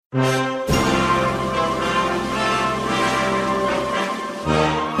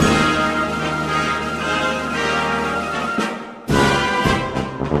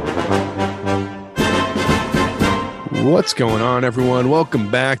What's going on, everyone?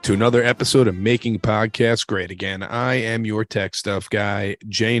 Welcome back to another episode of Making Podcasts Great Again. I am your tech stuff guy,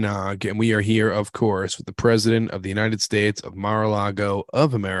 Jay Nog, and we are here, of course, with the President of the United States of Mar-a-Lago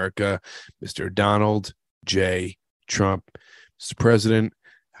of America, Mr. Donald J. Trump. Mr. President,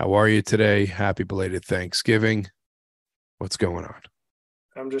 how are you today? Happy belated Thanksgiving. What's going on?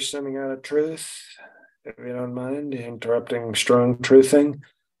 I'm just sending out a truth, if you don't mind, interrupting strong truthing.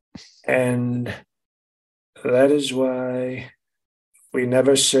 And that is why we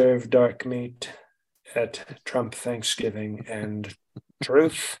never serve dark meat at Trump Thanksgiving. And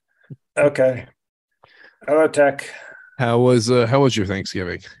truth. Okay. Hello, tech. How was your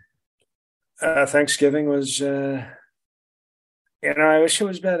Thanksgiving? Thanksgiving was, I wish it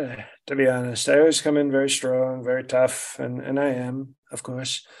was better, to be honest. I always come in very strong, very tough, and I am, of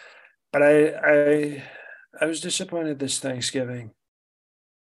course. But I was disappointed this Thanksgiving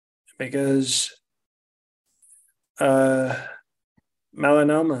because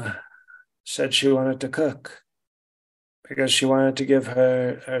Melanoma said she wanted to cook because she wanted to give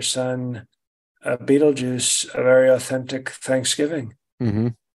her son Beetlejuice a very authentic Thanksgiving. Mm-hmm.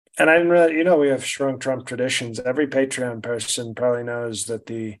 And I didn't really, we have strong Trump traditions. Every Patreon person probably knows that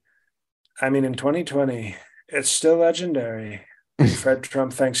in 2020, it's still legendary, the Fred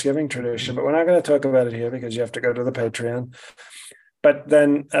Trump Thanksgiving tradition. But we're not going to talk about it here because you have to go to the Patreon. But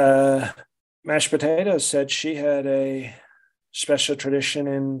then Mashed Potatoes said she had a special tradition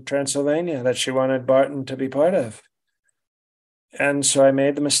in Transylvania that she wanted Barton to be part of. And so I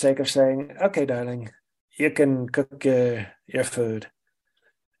made the mistake of saying, okay, darling, you can cook your food.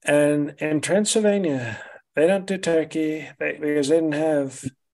 And in Transylvania, they don't do turkey because they didn't have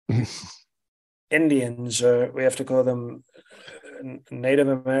Indians, or we have to call them Native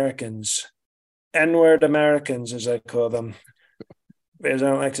Americans, N-word Americans, as I call them. Because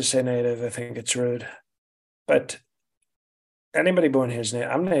I don't like to say Native. I think it's rude. But anybody born here is Native.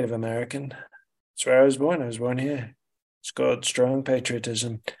 I'm Native American. That's where I was born. I was born here. It's called strong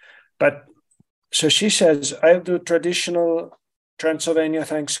patriotism. But so she says, I'll do traditional Transylvania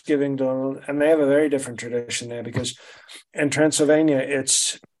Thanksgiving, Donald. And they have a very different tradition there because in Transylvania,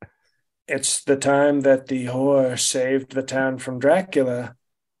 it's the time that the whore saved the town from Dracula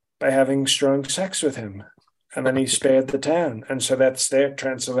by having strong sex with him. And then he spared the town. And so that's their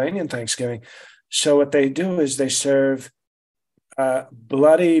Transylvanian Thanksgiving. So what they do is they serve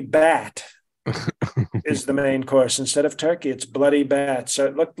bloody bat is the main course. Instead of turkey, it's bloody bat. So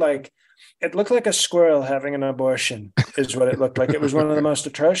it looked like a squirrel having an abortion is what it looked like. It was one of the most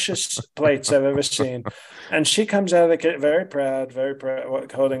atrocious plates I've ever seen. And she comes out of the kitchen very proud,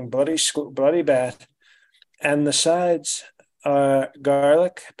 holding bloody bat. And the sides are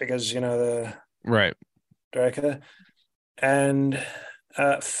garlic because, the... Right. Dracula, and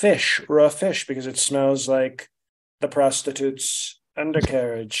raw fish, because it smells like the prostitute's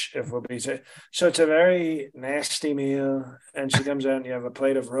undercarriage, if we'll be so it's a very nasty meal. And she comes out and you have a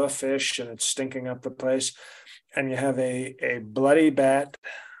plate of raw fish and it's stinking up the place, and you have a bloody bat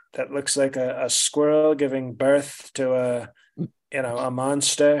that looks like a squirrel giving birth to a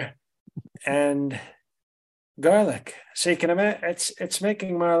monster, and garlic. So you can imagine it's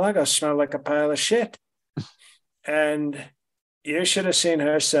making Mar-a-Lago smell like a pile of shit. And you should have seen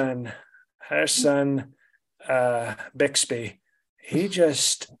her son, Bixby. He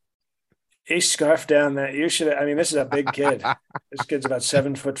scarfed down that. This is a big kid. This kid's about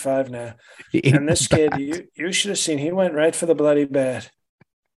 7'5" now. And this kid, you should have seen, he went right for the bloody bat.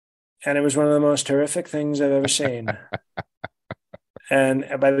 And it was one of the most horrific things I've ever seen. And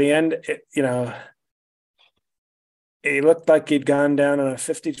by the end, he looked like he'd gone down on a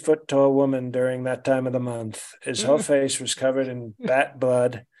 50-foot tall woman during that time of the month. His whole face was covered in bat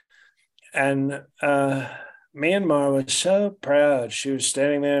blood. And Myanmar was so proud. She was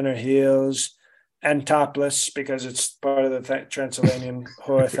standing there in her heels and topless because it's part of the Transylvanian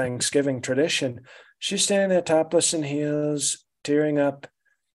whore Thanksgiving tradition. She's standing there topless in heels, tearing up,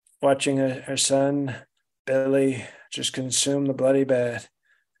 watching her son, Billy, just consume the bloody bat.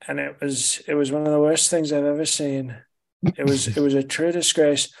 And it was one of the worst things I've ever seen. It was a true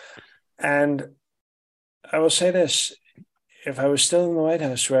disgrace. And I will say this, if I was still in the White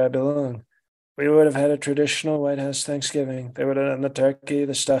House where I belong, we would have had a traditional White House Thanksgiving. They would have done the turkey,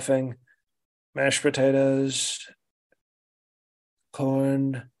 the stuffing, mashed potatoes,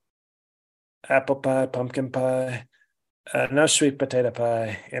 corn, apple pie, pumpkin pie, no sweet potato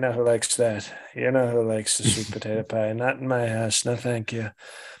pie. You know who likes that? You know who likes the sweet potato pie? Not in my house. No, thank you.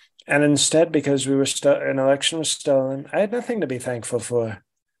 And instead, because an election was stolen, I had nothing to be thankful for.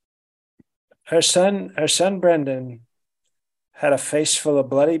 Her son Brendan, had a face full of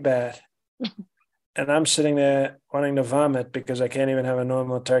bloody bat And I'm sitting there wanting to vomit because I can't even have a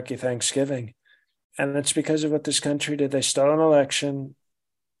normal turkey Thanksgiving. And it's because of what this country did. They stole an election.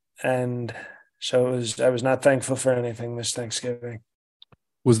 And so I was not thankful for anything this Thanksgiving.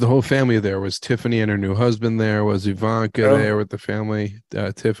 Was the whole family there? Was Tiffany and her new husband there? Was Ivanka there Oh, with the family?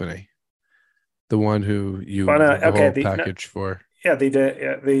 Tiffany, the one who well, you no, did the okay. whole package for. Yeah,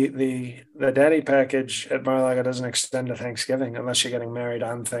 the daddy package at Mar-a-Lago doesn't extend to Thanksgiving unless you're getting married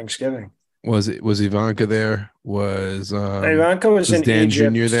on Thanksgiving. Was Ivanka there? Ivanka was Was in Dan Jr.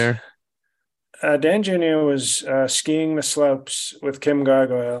 Egypt. there? Dan Jr. was skiing the slopes with Kim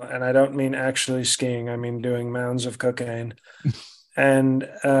Gargoyle, and I don't mean actually skiing. I mean doing mounds of cocaine. And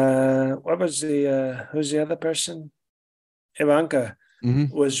what was who's the other person? Ivanka Hmm.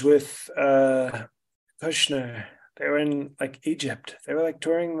 was with Kushner. They were in like Egypt. They were like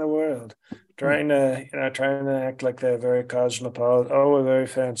touring the world, trying to act like they're very cosmopolitan. Oh, we're very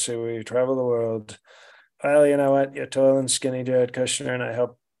fancy. We travel the world. Well, you know what? You're tall and skinny, Jared Kushner, and I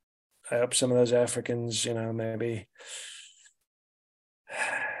hope some of those Africans, maybe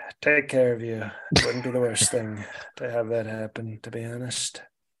take care of you. It wouldn't be the worst thing to have that happen, to be honest.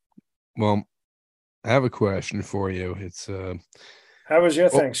 Well, I have a question for you. How was your Oh,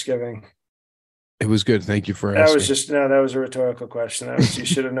 Thanksgiving? it was good. Thank you for That was asking. just no. That was a rhetorical question. That was you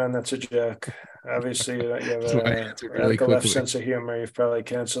should have known that's a joke. Obviously, you have So I a answered really radical left quickly. sense of humor. You've probably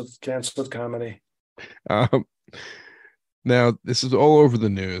canceled comedy. Um, Now this is all over the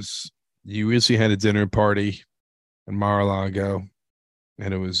news. You recently had a dinner party in Mar-a-Lago,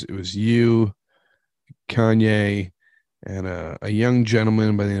 and it was you, Kanye, and a young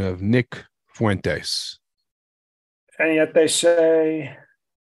gentleman by the name of Nick Fuentes. And yet they say,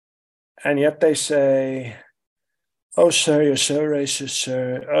 and yet they say, "Oh, sir, you're so racist,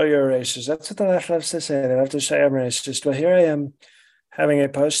 sir. Oh, you're racist." That's what the left loves to say. They love to say I'm racist. Well, here I am having a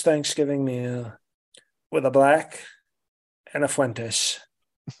post-Thanksgiving meal with a black and a Fuentes.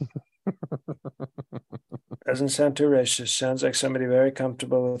 Doesn't sound too racist. Sounds like somebody very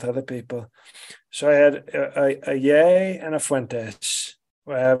comfortable with other people. So I had a Yay and a Fuentes.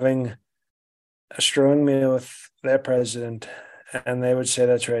 We're having a strong meal with their president, and they would say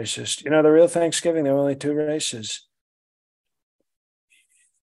that's racist. The real Thanksgiving, there were only two races: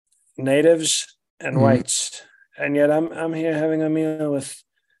 natives and Mhm. whites. And yet I'm here having a meal with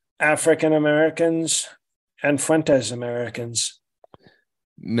African Americans and Fuentes Americans.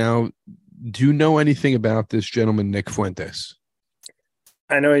 Now, do you know anything about this gentleman, Nick Fuentes?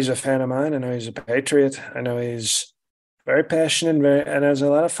 I know he's a fan of mine. I know he's a patriot. I know he's very passionate and has a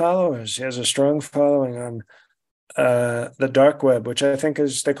lot of followers. He has a strong following on the dark web, which I think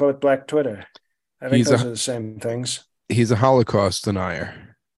is they call it Black Twitter. I think He's those a are the same things. he's a Holocaust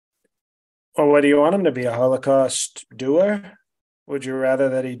denier. Well, what do you want him to be? A Holocaust doer? Would you rather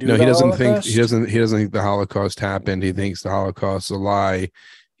that he do No, the he doesn't think he Holocaust? doesn't he doesn't think the Holocaust happened. He thinks the Holocaust is a lie.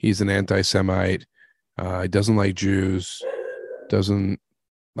 He's an anti-Semite. He doesn't like Jews. Doesn't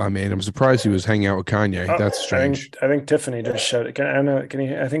I mean, I'm surprised he was hanging out with Kanye. Oh, That's strange. I think Tiffany just showed it. I know. Can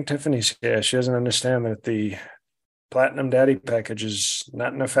you? I think Tiffany's. Yeah, she doesn't understand that the Platinum Daddy package is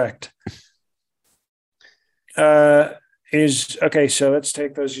not in effect. Uh, is okay. So let's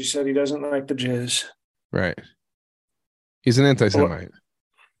take those. You said he doesn't like the Jews. Right. He's an Well, anti-Semite.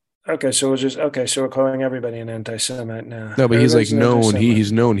 okay, so we'll just okay. So we're calling everybody an anti-Semite now. No, but he's like Everybody's an known. anti-Semite.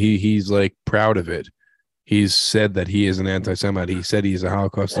 He's known. He's like proud of it. He's said that he is an anti-Semite. He said he's a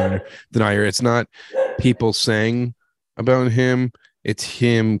Holocaust denier. It's not people saying about him. It's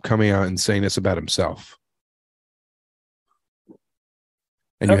him coming out and saying this about himself.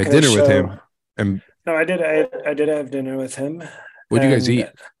 And you had Okay, dinner with so him. And no, I did have dinner with him, what'd you guys and eat?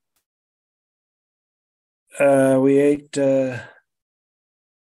 we ate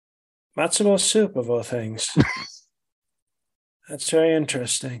matzo ball soup of all things. That's very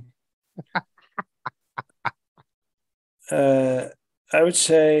interesting. Uh, I would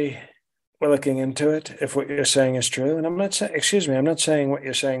say we're looking into it if what you're saying is true. And I'm not saying, excuse me, I'm not saying what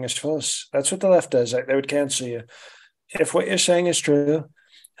you're saying is false. That's what the left does. They would cancel you. If what you're saying is true,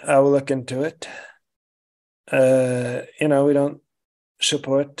 I will look into it. We don't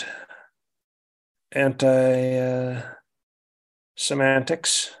support anti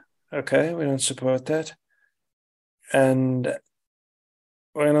semantics. Okay, we don't support that. And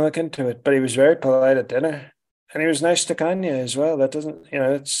we're going to look into it. But he was very polite at dinner. And he was nice to Kanye as well. That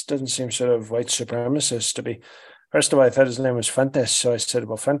doesn't seem sort of white supremacist to be. First of all, I thought his name was Fuentes. So I said,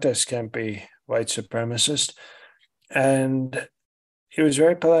 well, Fuentes can't be white supremacist. And he was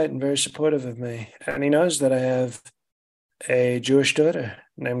very polite and very supportive of me. And he knows that I have a Jewish daughter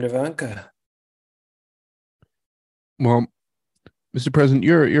named Ivanka. Well, Mr. President,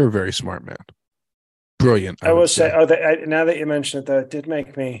 you're a very smart man. brilliant. I will say, now that you mention it, though, it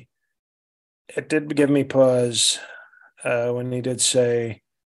did give me pause when he did say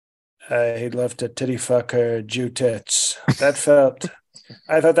he'd love to titty fuck her Jew tits. I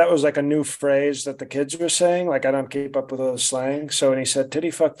thought that was like a new phrase that the kids were saying. Like, I don't keep up with all the slang. So when he said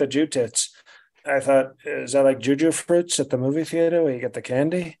titty fuck the Jew tits, I thought, is that like juju fruits at the movie theater where you get the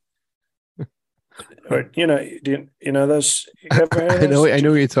candy? Or, do you know those? You ever heard of those? I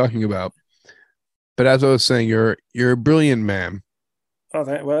know what you're talking about. But as I was saying, you're a brilliant man. Oh,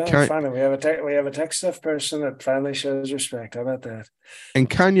 finally, we have a tech stuff person that finally shows respect. How about that? And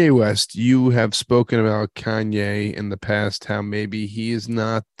Kanye West, you have spoken about Kanye in the past, how maybe he is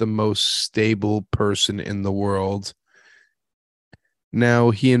not the most stable person in the world. Now,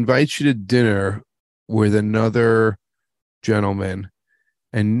 he invites you to dinner with another gentleman,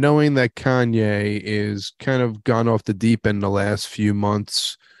 and knowing that Kanye is kind of gone off the deep end the last few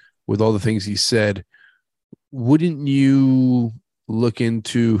months with all the things he said, wouldn't you look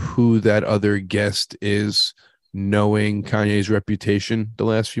into who that other guest is, knowing Kanye's reputation the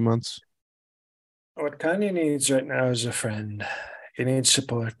last few months? What Kanye needs right now is a friend. He needs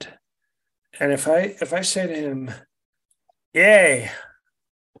support. And if I say to him, "Yay,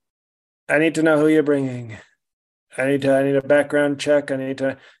 I need to know who you're bringing. I need a background check.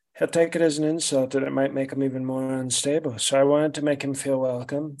 He'll take it as an insult, and it might make him even more unstable. So I wanted to make him feel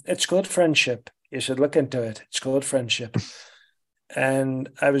welcome. It's called friendship. You should look into it. It's called friendship. And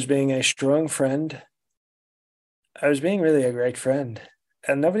I was being a strong friend. I was being really a great friend.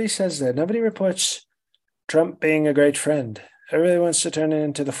 And nobody says that. Nobody reports Trump being a great friend. Everybody wants to turn it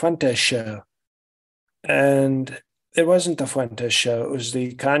into the Fuentes show. And it wasn't the Fuentes show. It was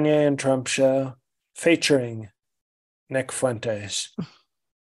the Kanye and Trump show featuring Nick Fuentes.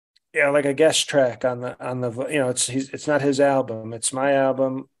 Like a guest track on the it's not his album. It's my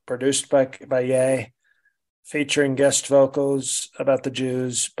album, produced by Ye, featuring guest vocals about the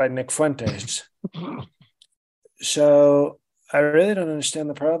Jews by Nick Fuentes. So I really don't understand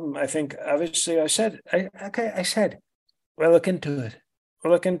the problem. I think, obviously, I said, we'll look into it.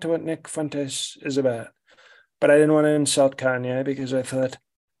 We'll look into what Nick Fuentes is about. But I didn't want to insult Kanye because I thought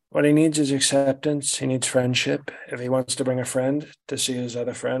what he needs is acceptance. He needs friendship. If he wants to bring a friend to see his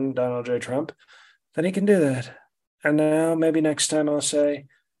other friend, Donald J. Trump, then he can do that. And now maybe next time I'll say,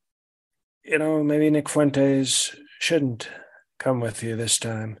 maybe Nick Fuentes shouldn't come with you this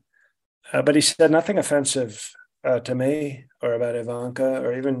time. But he said nothing offensive to me or about Ivanka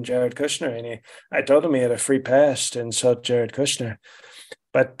or even Jared Kushner. And I told him he had a free pass to insult Jared Kushner.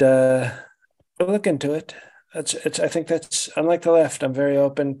 But we'll look into it. I think that's, unlike the left, I'm very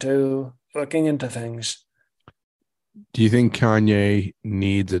open to looking into things. Do you think Kanye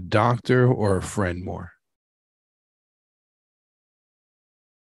needs a doctor or a friend more?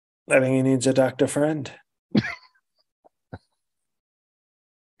 I think he needs a doctor friend.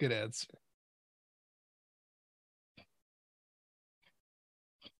 Good answer.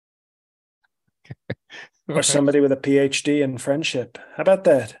 Or somebody with a PhD in friendship. How about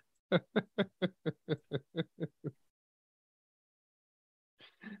that?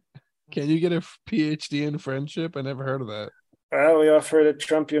 Can you get a PhD in friendship? I never heard of that. Well, we offer it at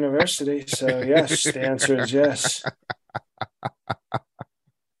Trump University, so yes, the answer is yes.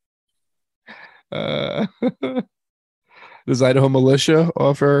 Does Idaho Militia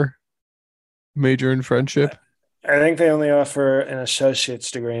offer major in friendship? I think they only offer an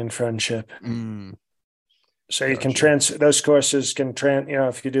associate's degree in friendship. So you can transfer those courses.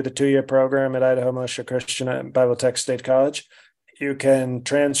 If you do the 2-year program at Idaho Militia Christian Bible Tech State College, you can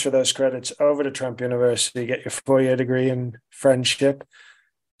transfer those credits over to Trump University, get your 4-year degree in friendship,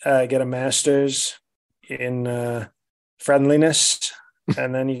 get a master's in friendliness,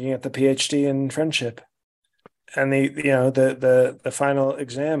 and then you can get the PhD in friendship. And the final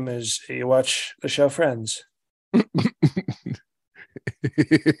exam is you watch the show Friends.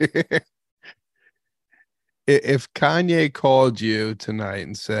 If Kanye called you tonight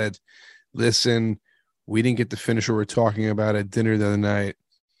and said, "Listen, we didn't get to finish what we're talking about at dinner the other night.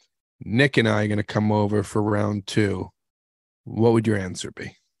 Nick and I are going to come over for round 2," what would your answer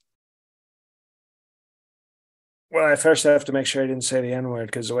be? Well, I first have to make sure I didn't say the N-word,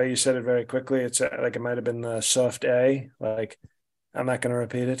 because the way you said it very quickly, it's like it might have been the soft A. Like, I'm not going to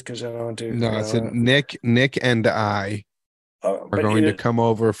repeat it because I don't want to. No, I said Nick and I are going to come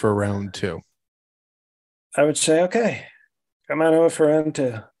over for round 2. I would say, okay, come on over for round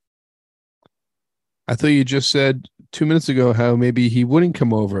 2. I thought you just said 2 minutes ago how maybe he wouldn't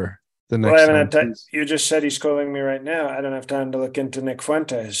come over the next time. You just said he's calling me right now. I don't have time to look into Nick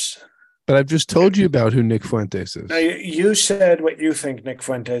Fuentes. But I've just told you about who Nick Fuentes is. Now, you said what you think Nick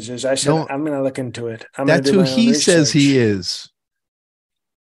Fuentes is. I said, No, I'm going to look into it. I'm that's going to do who my own he research. says he is.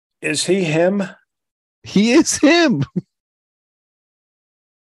 Is he him? He is him.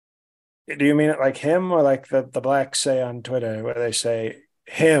 Do you mean it like him or like the blacks say on Twitter where they say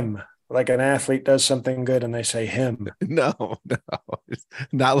him? Like an athlete does something good and they say him. No,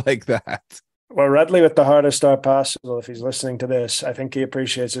 not like that. Well, Rudley with the hardest R possible, if he's listening to this, I think he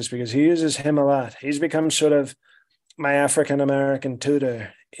appreciates this because he uses him a lot. He's become sort of my African-American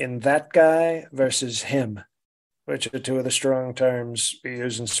tutor in that guy versus him, which are two of the strong terms we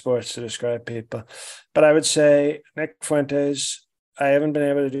use in sports to describe people. But I would say Nick Fuentes, I haven't been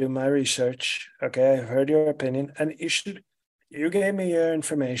able to do my research. Okay, I've heard your opinion, and you gave me your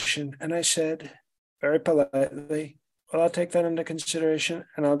information, and I said very politely, well, I'll take that into consideration,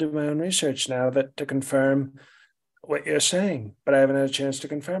 and I'll do my own research now to confirm what you're saying. But I haven't had a chance to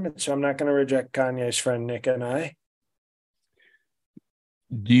confirm it, so I'm not going to reject Kanye's friend Nick and I.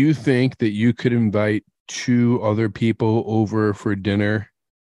 Do you think that you could invite two other people over for dinner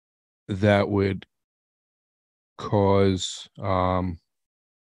that would cause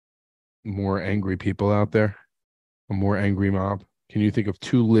more angry people out there, a more angry mob? Can you think of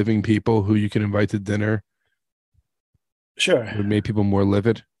two living people who you can invite to dinner? Sure. Would make people more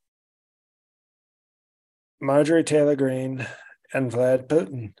livid? Marjorie Taylor Greene and Vlad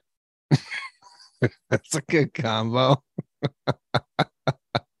Putin. That's a good combo.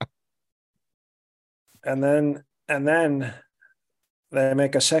 And then they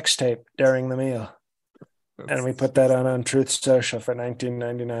make a sex tape during the meal. And we put that on Truth Social for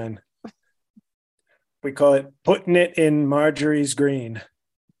 $19.99. We call it Putting It in Marjorie's Green.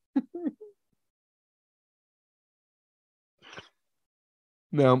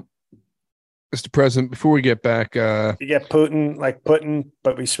 Now, Mr. President, before we get back, you get Putin like Putin,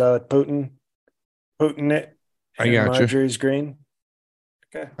 but we spell it Putin. Putin it. I got Marjorie's Green.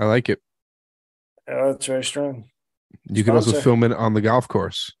 Okay. I like it. Oh, it's very strong. You can also film it on the golf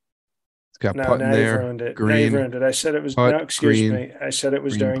course. It's got putt in there. Ruined it. Green. Now you've ruined it. I said it was putt, no, excuse green, me. I said it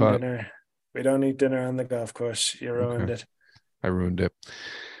was during putt. dinner. We don't eat dinner on the golf course. You ruined it. I ruined it.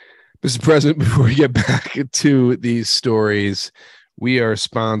 Mr. President, before we get back to these stories, we are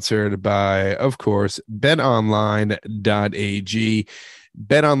sponsored by, of course, betonline.ag.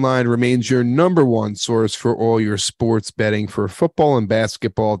 BetOnline remains your number one source for all your sports betting for football and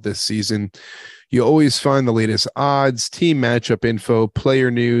basketball this season. You always find the latest odds, team matchup info,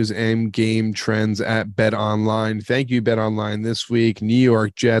 player news, and game trends at BetOnline. Thank you, BetOnline. This week, New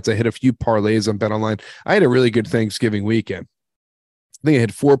York Jets. I hit a few parlays on BetOnline. I had a really good Thanksgiving weekend. I think I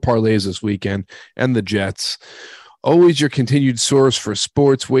had 4 parlays this weekend and the Jets. Always your continued source for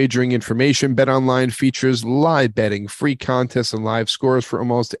sports wagering information. BetOnline features live betting, free contests, and live scores for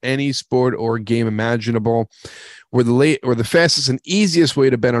almost any sport or game imaginable. We're the fastest and easiest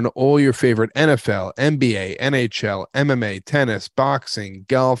way to bet on all your favorite NFL, NBA, NHL, MMA, tennis, boxing,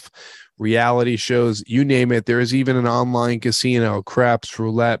 golf, reality shows, you name it. There is even an online casino, craps,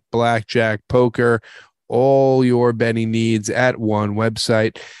 roulette, blackjack, poker, all your betting needs at one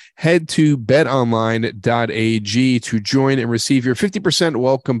website. Head to betonline.ag to join and receive your 50%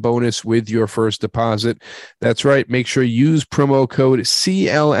 welcome bonus with your first deposit. That's right. Make sure you use promo code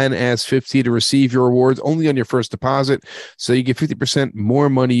CLNS50 to receive your rewards only on your first deposit. So you get 50% more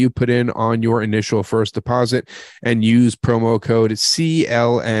money you put in on your initial first deposit, and use promo code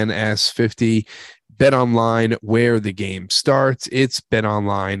CLNS50. BetOnline, where the game starts. It's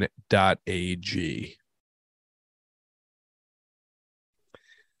betonline.ag.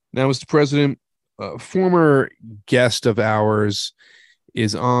 Now, Mr. President, a former guest of ours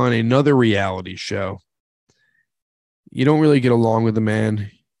is on another reality show. You don't really get along with the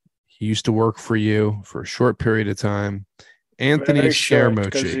man. He used to work for you for a short period of time. Anthony Scaramucci.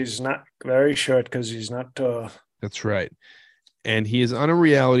 Because he's not very short because he's not tall. That's right. And he is on a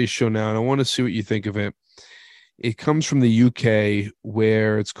reality show now, and I want to see what you think of it. It comes from the UK,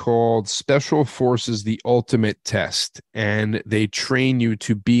 where it's called Special Forces: The Ultimate Test, and they train you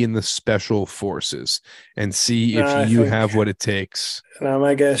to be in the Special Forces and see if you have what it takes. Now,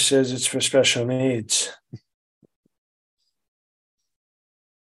 my guess is it's for special needs.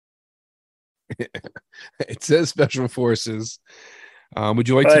 It says Special Forces. Would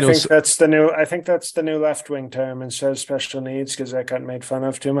you like to know? I think that's the new left-wing term, instead of special needs, because that got made fun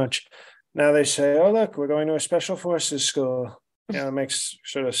of too much. Now they say, oh, look, we're going to a special forces school. It makes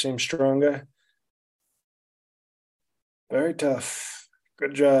sort of seem stronger. Very tough.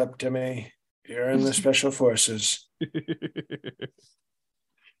 Good job, Timmy. You're in the special forces.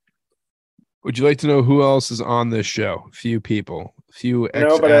 Would you like to know who else is on this show? A few people. few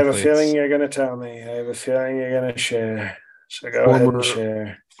No, but I have a feeling ex-athletes. you're going to tell me. I have a feeling you're going to share. So go ahead and Former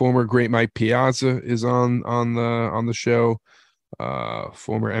share. former great Mike Piazza is on the show.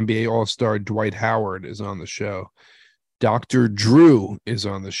 Former NBA All-Star Dwight Howard is on the show. Dr. Drew is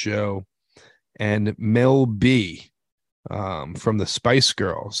on the show, and Mel B from the Spice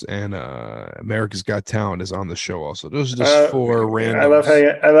Girls and America's Got Talent is on the show also. Those are just four I love how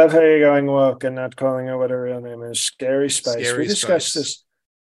randoms. you're going woke and not calling out what her real name is. Scary Spice. We Scary discussed Spice. this.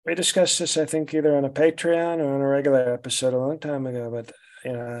 We discussed this, I think, either on a Patreon or on a regular episode a long time ago. But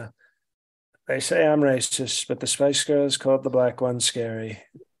you know, they say I'm racist, but the Spice Girls called the black one scary.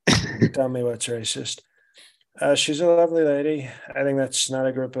 You tell me what's racist. She's a lovely lady. I think that's not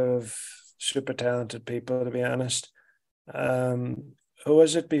a group of super talented people, to be honest. Who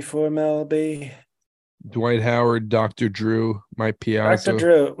was it before Mel B? Dwight Howard, Dr. Drew, Mike Dr. Piazza.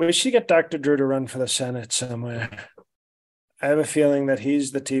 Drew. We should get Dr. Drew to run for the Senate somewhere. I have a feeling that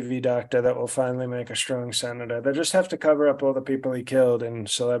he's the TV doctor that will finally make a strong senator. They just have to cover up all the people he killed in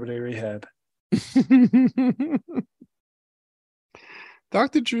celebrity rehab.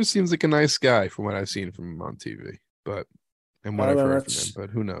 Dr. Drew seems like a nice guy from what I've seen from him on TV, but and what Well, I've then heard from him, but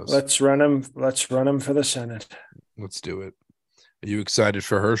who knows? let's run him. Let's run him for the Senate. Let's do it. Are you excited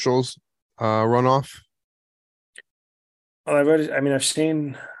for Herschel's runoff? Well, I've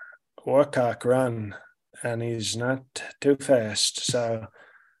seen Warcock run, and he's not too fast. So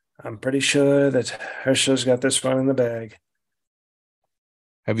I'm pretty sure that Herschel's got this one in the bag.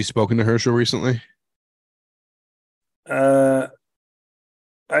 Have you spoken to Herschel recently?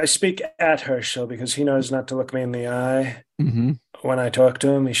 I speak at Herschel because he knows not to look me in the eye. Mm-hmm. When I talk to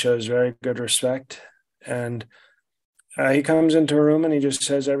him, he shows very good respect. And he comes into a room and he just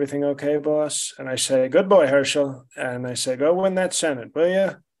says, "Everything okay, boss?" And I say, "Good boy, Herschel." And I say, "Go win that Senate, will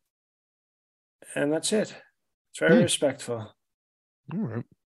you?" And that's it. It's very respectful. All right.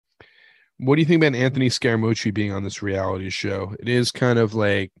 What do you think about Anthony Scaramucci being on this reality show? It is kind of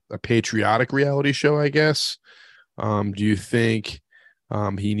like a patriotic reality show, I guess. Do you think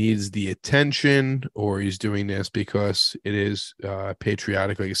he needs the attention, or he's doing this because it is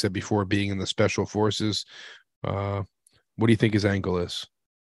patriotic, like I said before, being in the special forces? What do you think his angle is?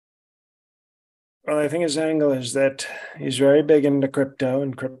 Well, I think his angle is that he's very big into crypto,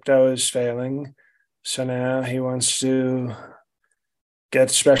 and crypto is failing. So now he wants to get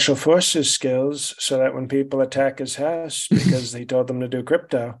special forces skills so that when people attack his house because he told them to do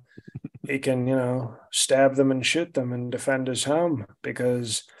crypto, he can, stab them and shoot them and defend his home,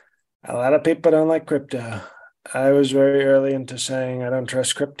 because a lot of people don't like crypto. I was very early into saying I don't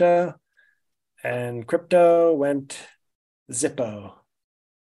trust crypto, and crypto went Zippo.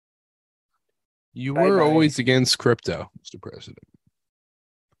 You Bye were bye. always against crypto, Mr. President.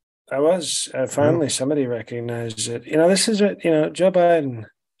 I was. Finally, somebody recognized it. This is it. Joe Biden,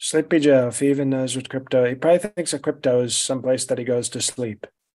 Sleepy Joe, if he even knows what crypto, he probably thinks of crypto is someplace that he goes to sleep.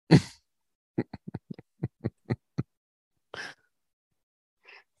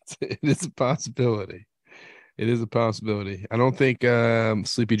 It is a possibility. It is a possibility. I don't think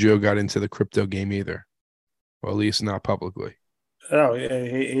Sleepy Joe got into the crypto game either, or at least not publicly. No,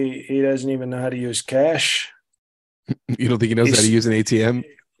 he doesn't even know how to use cash. You don't think he knows how to use an ATM?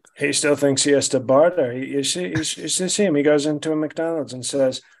 He still thinks he has to barter. You see him. He goes into a McDonald's and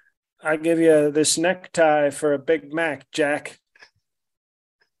says, "I give you this necktie for a Big Mac, Jack."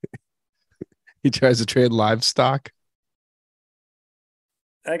 He tries to trade livestock.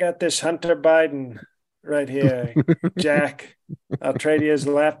 "I got this Hunter Biden right here, Jack. I'll trade you his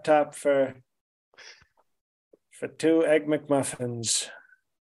laptop for 2 Egg McMuffins.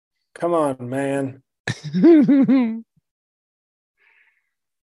 Come on, man."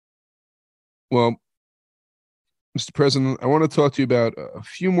 Well, Mr. President, I want to talk to you about a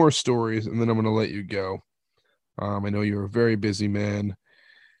few more stories, and then I'm going to let you go. I know you're a very busy man.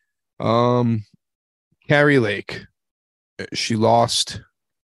 Kari Lake, she lost,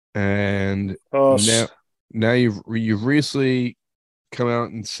 and now you've recently come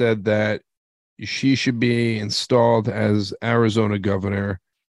out and said that she should be installed as Arizona governor.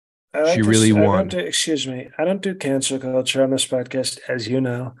 She really won. Excuse me. I don't do cancel culture on this podcast, as you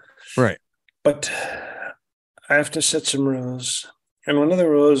know. Right. But I have to set some rules. And one of the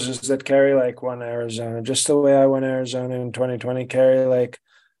rules is that Kari Lake won Arizona. Just the way I won Arizona in 2020, Kari Lake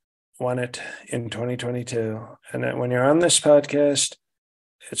won it in 2022. And that when you're on this podcast,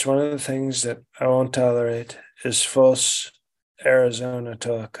 it's one of the things that I won't tolerate is false Arizona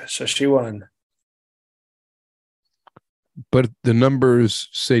talk. So she won. But the numbers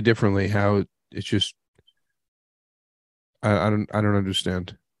say differently. How it's just, I don't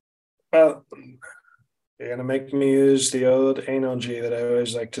understand. Well, You're going to make me use the old analogy that I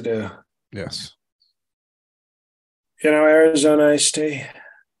always like to do. Yes. You know, Arizona iced tea,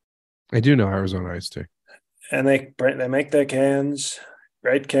 I do know Arizona iced tea. and they make their cans,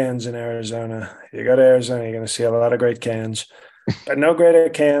 great cans in Arizona. You go to Arizona, you're going to see a lot of great cans, but no greater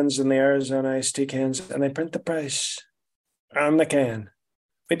cans than the Arizona iced tea cans, and they print the price on the can.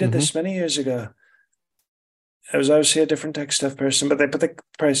 We did this many years ago. I was obviously a different tech stuff person, but they put the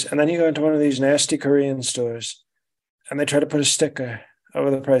price, and then you go into one of these nasty Korean stores, and they try to put a sticker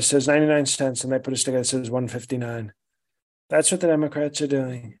over the price. It says 99 cents, and they put a sticker that says 159. That's what the Democrats are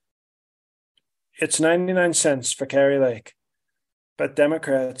doing. It's 99 cents for Kari Lake, but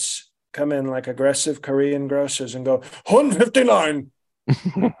Democrats come in like aggressive Korean grocers and go 159.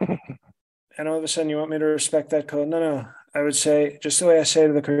 And all of a sudden, you want me to respect that code? No. I would say, just the way I say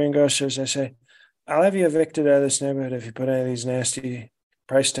to the Korean grocers, I say, I'll have you evicted out of this neighborhood if you put any of these nasty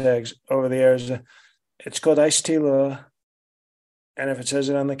price tags over the Arizona. It's called iced tea law. And if it says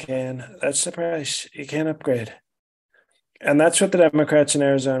it on the can, that's the price. You can't upgrade. And that's what the Democrats in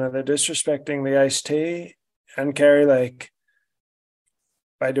Arizona, they're disrespecting the iced tea and Kari Lake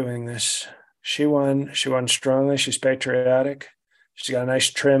by doing this. She won. She won strongly. She's patriotic. She's got a nice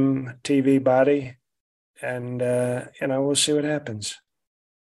trim TV body. And, we'll see what happens.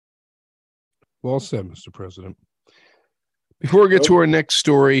 Well said, Mr. President. Before we get to our next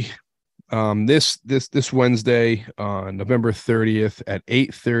story, this Wednesday, November 30th at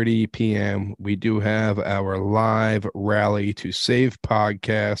 8:30 p.m., we do have our live rally to save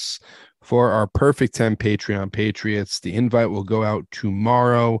podcasts for our Perfect 10 Patreon Patriots. The invite will go out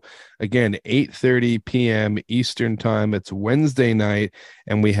tomorrow. Again, 8:30 p.m. Eastern Time. It's Wednesday night,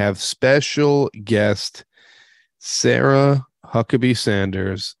 and we have special guest Sarah Huckabee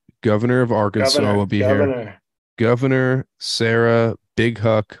Sanders, Governor of Arkansas, will be here. Governor Sarah Big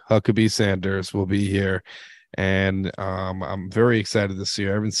Huckabee Sanders will be here. And I'm very excited to see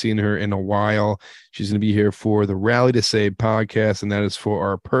her. I haven't seen her in a while. She's going to be here for the Rally to Save podcast, and that is for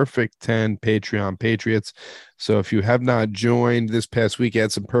our Perfect 10 Patreon Patriots. So if you have not joined this past week,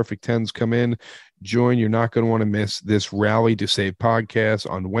 had some Perfect 10s come in, join. You're not going to want to miss this Rally to Save podcast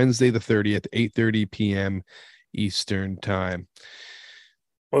on Wednesday the 30th, 8:30 p.m. Eastern Time.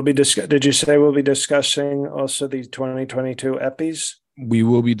 Did you say we'll be discussing also the 2022 EPIs? We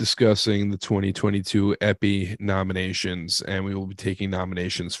will be discussing the 2022 EPI nominations, and we will be taking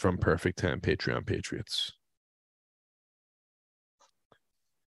nominations from Perfect 10 Patreon Patriots.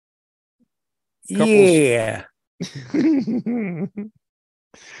 Yeah.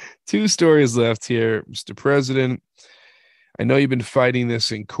 Two stories left here, Mr. President. I know you've been fighting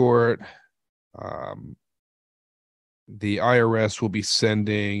this in court. The IRS will be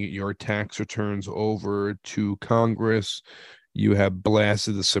sending your tax returns over to Congress. You have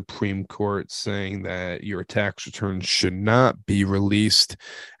blasted the Supreme Court saying that your tax returns should not be released.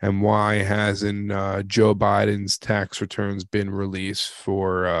 And why hasn't Joe Biden's tax returns been released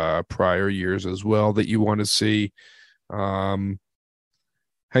for prior years as well that you want to see? How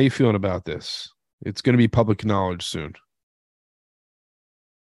you feeling about this? It's going to be public knowledge soon.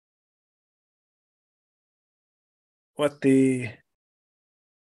 What the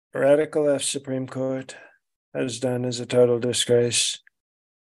radical left Supreme Court has done is a total disgrace.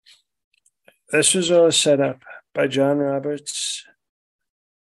 This was all set up by John Roberts,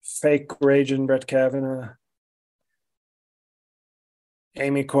 fake raging Brett Kavanaugh,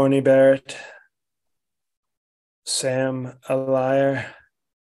 Amy Coney Barrett, Sam a liar,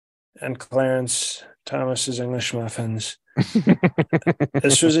 and Clarence Thomas's English muffins.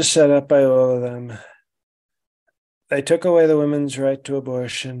 This was a setup by all of them. They took away the women's right to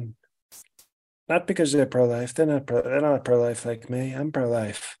abortion, not because they're pro-life. They're not pro-life like me. I'm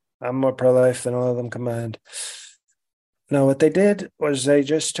pro-life. I'm more pro-life than all of them combined. No, what they did was they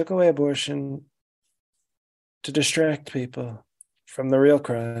just took away abortion to distract people from the real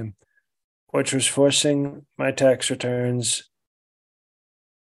crime, which was forcing my tax returns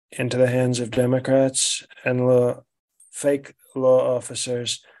into the hands of Democrats and fake law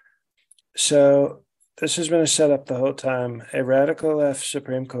officers. So this has been a setup the whole time. A radical left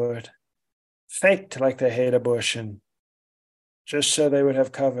Supreme Court faked like they hate abortion, just so they would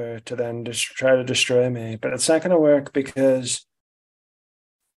have cover to then just try to destroy me. But it's not going to work, because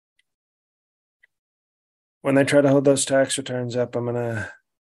when they try to hold those tax returns up, I'm going to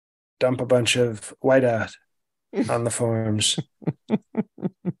dump a bunch of whiteout on the forms.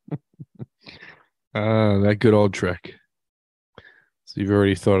 That good old trick. So you've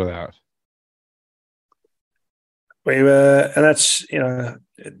already thought of that. And that's,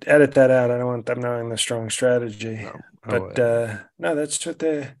 edit that out. I don't want them knowing the strong strategy. No, that's what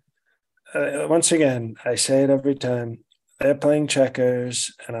once again, I say it every time. They're playing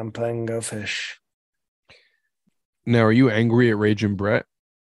checkers and I'm playing Go Fish. Now, are you angry at Raging Brett?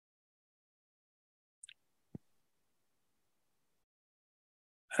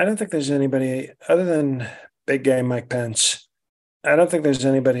 I don't think there's anybody other than big game Mike Pence. I don't think there's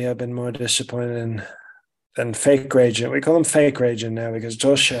anybody I've been more disappointed in than fake raging. We call them fake raging now because it's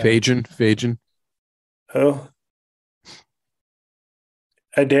all show. Fagin. Who?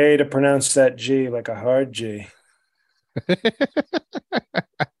 I dare you to pronounce that G like a hard G.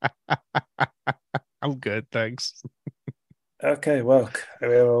 I'm good, thanks. Okay, woke. We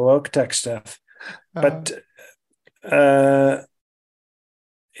have a woke tech stuff. Uh, But uh,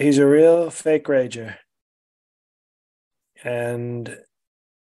 he's a real fake rager. And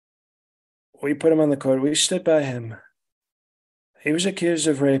we put him on the court. We stood by him. He was accused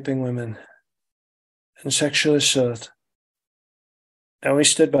of raping women and sexual assault. And we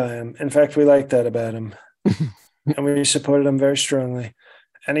stood by him. In fact, we liked that about him. And we supported him very strongly.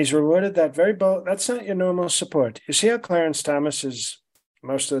 And he's rewarded that very bold. That's not your normal support. You see how Clarence Thomas is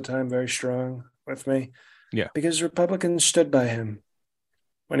most of the time very strong with me? Yeah. Because Republicans stood by him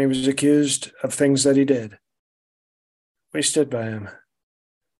when he was accused of things that he did. We stood by him.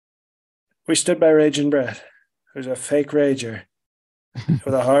 We stood by Raging Brett, who's a fake rager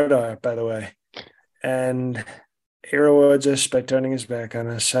with a hard R, by the way. And he rewards us by turning his back on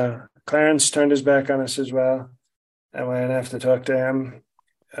us. So Clarence turned his back on us as well. And we didn't have to talk to him.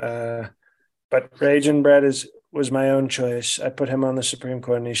 But Raging Brett was my own choice. I put him on the Supreme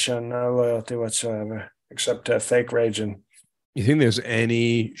Court and he's shown no loyalty whatsoever, except to fake raging. You think there's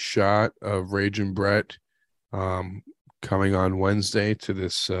any shot of Raging Brett coming on Wednesday to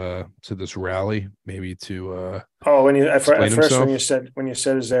this rally, maybe to when you at first himself? when you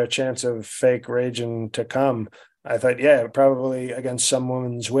said is there a chance of fake raging to come, I thought probably against some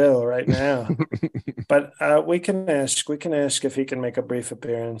woman's will right now. But we can ask if he can make a brief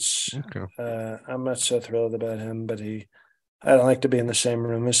appearance. Okay. I'm not so thrilled about him, but I don't like to be in the same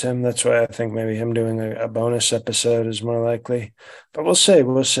room as him. That's why I think maybe him doing a bonus episode is more likely. But we'll see.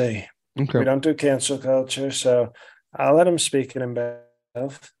 Okay. We don't do cancel culture, so I'll let him speak in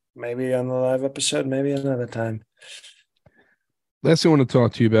himself. Maybe on the live episode, maybe another time. Last thing I want to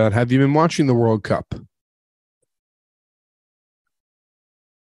talk to you about. Have you been watching the World Cup?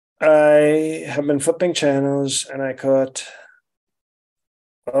 I have been flipping channels and I caught.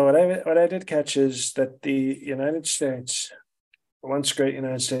 Well, what I did catch is that the United States, once great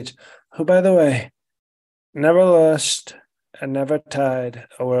United States, who, by the way, never lost and never tied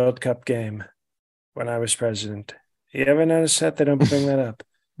a World Cup game when I was president. You ever notice that? They don't bring that up.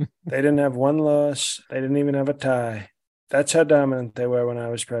 They didn't have one loss. They didn't even have a tie. That's how dominant they were when I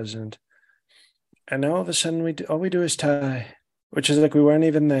was president. And now all of a sudden, all we do is tie, which is like we weren't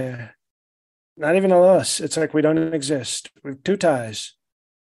even there. Not even a loss. It's like we don't exist. We have 2 ties.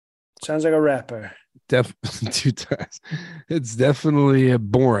 Sounds like a rapper. Two ties. It's definitely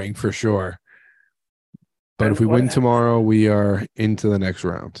boring for sure. But And if we win tomorrow, we are into the next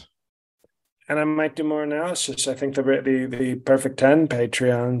round. And I might do more analysis. I think the Perfect 10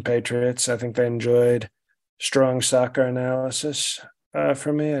 Patreon Patriots, I think they enjoyed strong soccer analysis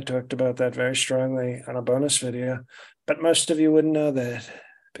from me. I talked about that very strongly on a bonus video. But most of you wouldn't know that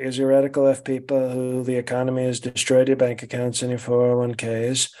because you're radical F people who the economy has destroyed your bank accounts and your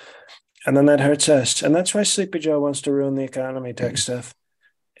 401ks. And then that hurts us. And that's why Sleepy Joe wants to ruin the economy tech stuff.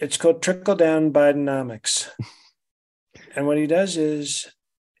 It's called trickle-down Bidenomics. And what he does is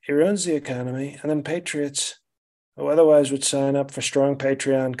he ruins the economy, and then patriots who otherwise would sign up for strong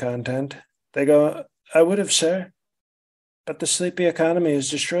Patreon content, they go, I would have, sir, but the sleepy economy has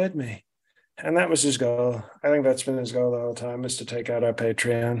destroyed me. And that was his goal. I think that's been his goal the whole time, is to take out our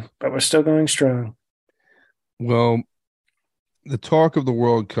Patreon, but we're still going strong. Well, the talk of the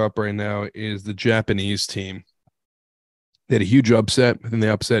World Cup right now is the Japanese team. They had a huge upset, and they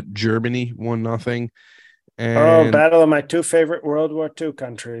upset Germany 1-0. And battle of my 2 favorite World War II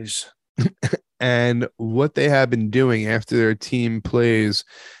countries. And what they have been doing after their team plays,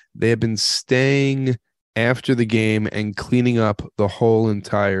 they have been staying after the game and cleaning up the whole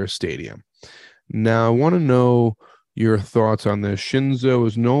entire stadium. Now, I want to know your thoughts on this. Shinzo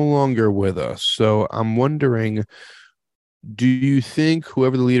is no longer with us, so I'm wondering, do you think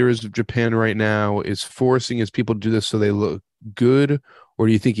whoever the leader is of Japan right now is forcing his people to do this so they look good, or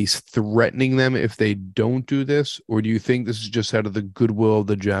do you think he's threatening them if they don't do this, or do you think this is just out of the goodwill of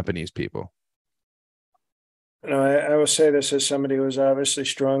the Japanese people? I will say this as somebody who was obviously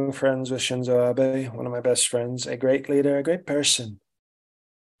strong friends with Shinzo Abe, one of my best friends, a great leader, a great person.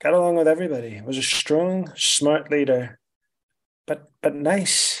 Got along with everybody. Was a strong, smart leader, but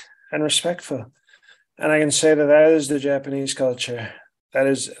nice. and respectful. And I can say that is the Japanese culture. That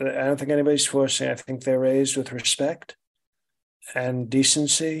is, I don't think anybody's forcing. I think they're raised with respect and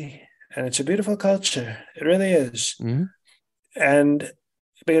decency, and it's a beautiful culture. It really is. Mm-hmm. And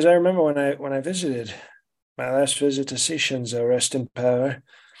because I remember when I visited my last visit to see Shinzo, rest in power,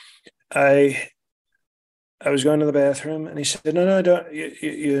 I was going to the bathroom, and he said, "No, don't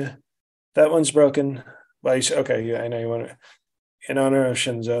you that one's broken." Well, he said, "Okay, yeah, I know you want to." In honor of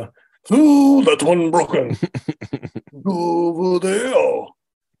Shinzo, oh, that one broken. Go over there.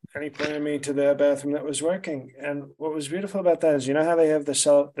 And he pointed me to the bathroom that was working. And what was beautiful about that is, you know how they have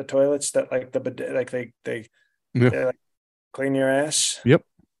the toilets that like they like clean your ass. Yep.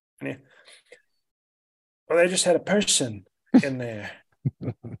 Well, they just had a person in there.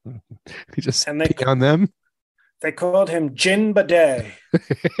 He just pee on them. They called him Jin Bidet.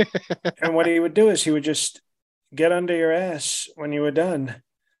 And what he would do is he would just get under your ass when you were done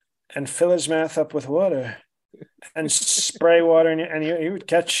and fill his mouth up with water and spray water, and he would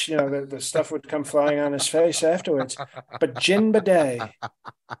catch, the stuff would come flying on his face afterwards. But Jin Bidet,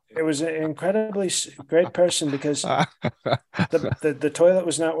 it was an incredibly great person, because the toilet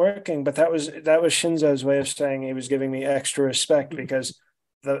was not working, but that was Shinzo's way of saying he was giving me extra respect, because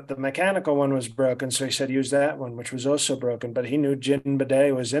the mechanical one was broken, so he said use that one, which was also broken, but he knew Jin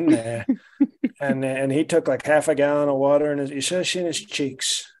Bidet was in there. and he took like half a gallon of water, and he said in his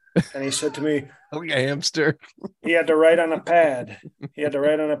cheeks. And he said to me, like a hamster. He had to write on a pad.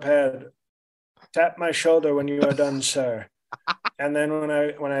 Tap my shoulder when you are done, sir. And then when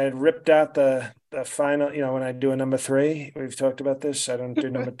I had ripped out the final, when I do a number 3, we've talked about this. I don't do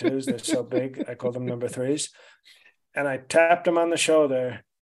number 2s. They're so big. I call them number 3s. And I tapped him on the shoulder,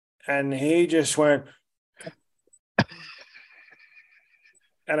 and he just went.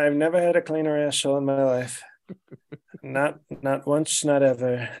 And I've never had a cleaner asshole in my life. Not once, not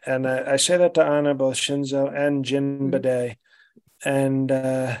ever. And I say that to honor both Shinzo and Jin Bidet. And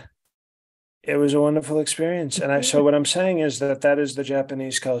it was a wonderful experience. And so what I'm saying is that is the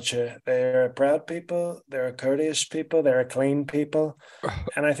Japanese culture. They're a proud people. They're a courteous people. They're a clean people.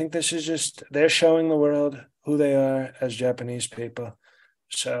 And I think this is just, they're showing the world who they are as Japanese people.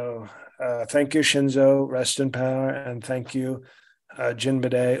 So thank you, Shinzo. Rest in power. And thank you, Jin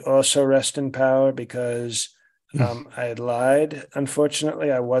Bidet. Also rest in power, because I had lied.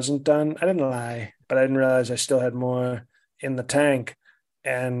 Unfortunately, I wasn't done. I didn't lie, but I didn't realize I still had more in the tank.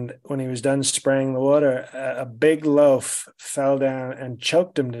 And when he was done spraying the water, a big loaf fell down and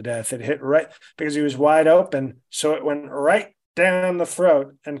choked him to death. It hit right, because he was wide open, so it went right down the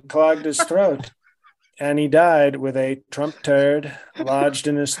throat and clogged his throat. And he died with a Trump turd lodged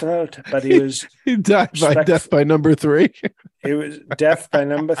in his throat. But he died by death by number 3. He was death by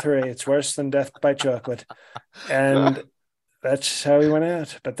number 3. It's worse than death by chocolate. And that's how he went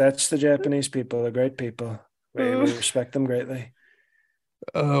out. But that's the Japanese people. They're great people. We respect them greatly.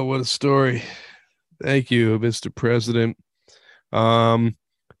 Oh, what a story. Thank you, Mr. President. To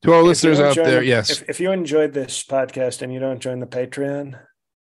our listeners out there, yes. If you enjoyed this podcast and you don't join the Patreon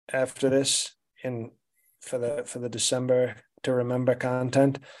after this for the December to remember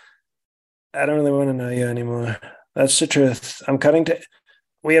content, I don't really want to know you anymore. That's the truth.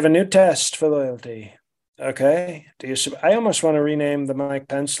 We have a new test for loyalty. Okay. I almost want to rename the Mike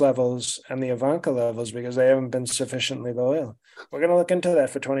Pence levels and the Ivanka levels, because they haven't been sufficiently loyal. We're going to look into that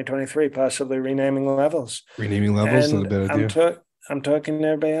for 2023, possibly renaming levels. Renaming levels, not a bad idea. I'm talking to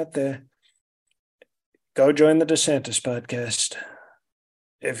everybody out there. Go join the DeSantis podcast.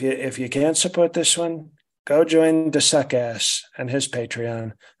 If you can't support this one, go join DeSuckass and his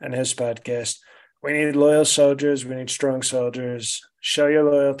Patreon and his podcast. We need loyal soldiers. We need strong soldiers. Show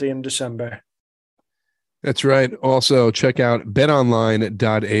your loyalty in December. That's right. Also, check out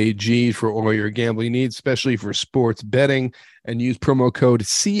betonline.ag for all your gambling needs, especially for sports betting, and use promo code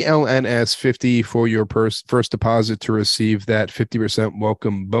CLNS50 for your first deposit to receive that 50%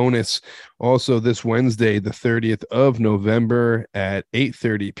 welcome bonus. Also, this Wednesday, the 30th of November at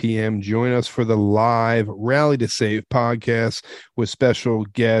 8:30 p.m., join us for the live Rally to Save podcast with special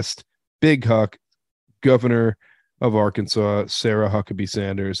guest Big Huck, Governor of Arkansas, Sarah Huckabee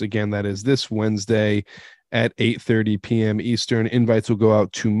Sanders. Again, that is this Wednesday at 8:30 p.m. Eastern. Invites will go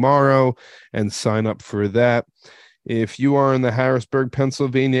out tomorrow, and sign up for that. If you are in the Harrisburg,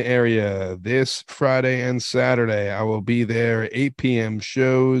 Pennsylvania area this Friday and Saturday, I will be there 8 p.m.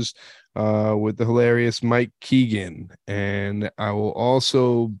 shows with the hilarious Mike Keegan. And I will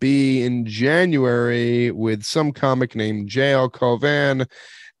also be in January with some comic named J.L. Colvan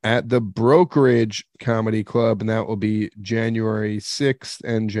at the Brokerage Comedy Club, and that will be January 6th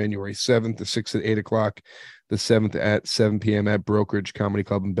and January 7th, the 6th at 8 o'clock, the 7th at 7 p.m. at Brokerage Comedy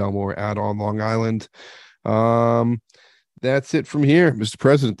Club in Belmore out on Long Island. That's it from here. Mr.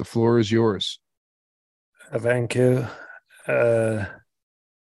 President, the floor is yours. Thank you.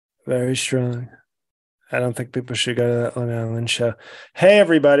 Very strong. I don't think people should go to that Long Island show. Hey,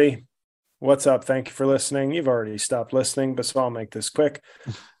 everybody. What's up? Thank you for listening. You've already stopped listening, but so I'll make this quick.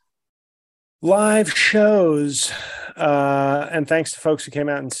 Live shows. And thanks to folks who came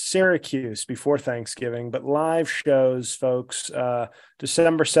out in Syracuse before Thanksgiving, but live shows, folks.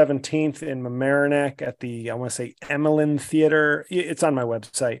 December 17th in Mamaroneck at the, I want to say, Emmeline Theater. It's on my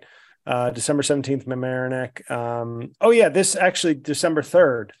website. December 17th, Mamaroneck. This actually December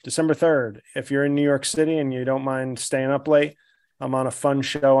 3rd. If you're in New York City and you don't mind staying up late, I'm on a fun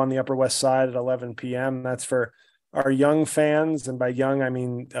show on the Upper West Side at 11 p.m. That's for our young fans. And by young, I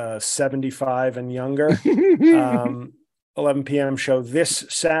mean 75 and younger. 11 p.m. show this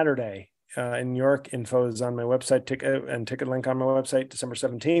Saturday in New York. Info is on my website, ticket link on my website, December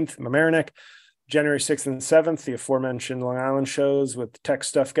 17th, Mamaroneck. January 6th and 7th, the aforementioned Long Island shows with the Tech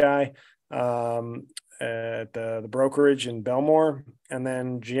Stuff Guy at the Brokerage in Belmore. And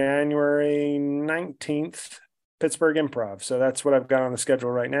then January 19th, Pittsburgh Improv. So that's what I've got on the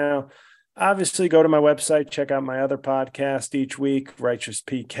schedule right now. Obviously, go to my website, check out my other podcast each week, Righteous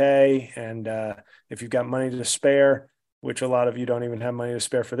PK. And if you've got money to spare, which a lot of you don't even have money to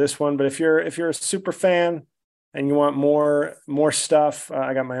spare for this one, but if you're a super fan and you want more stuff,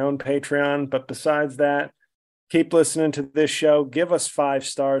 I got my own Patreon. But besides that, keep listening to this show. Give us 5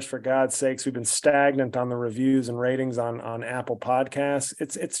 stars, for God's sakes. We've been stagnant on the reviews and ratings on Apple Podcasts.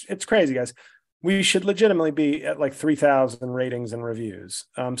 It's crazy, guys. We should legitimately be at like 3,000 ratings and reviews.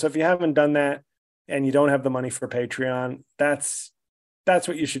 So if you haven't done that and you don't have the money for Patreon, that's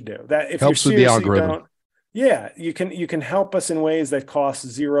what you should do. That if helps you with the algorithm. You can help us in ways that cost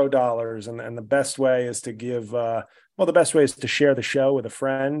 $0. And the best way is to give, the best way is to share the show with a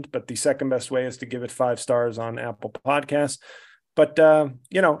friend, but the second best way is to give it 5 stars on Apple Podcasts. But,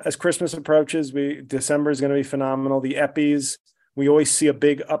 as Christmas approaches, December is going to be phenomenal. The Eppies, we always see a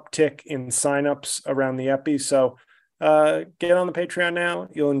big uptick in signups around the Eppies. So get on the Patreon now.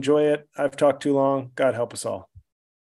 You'll enjoy it. I've talked too long. God help us all.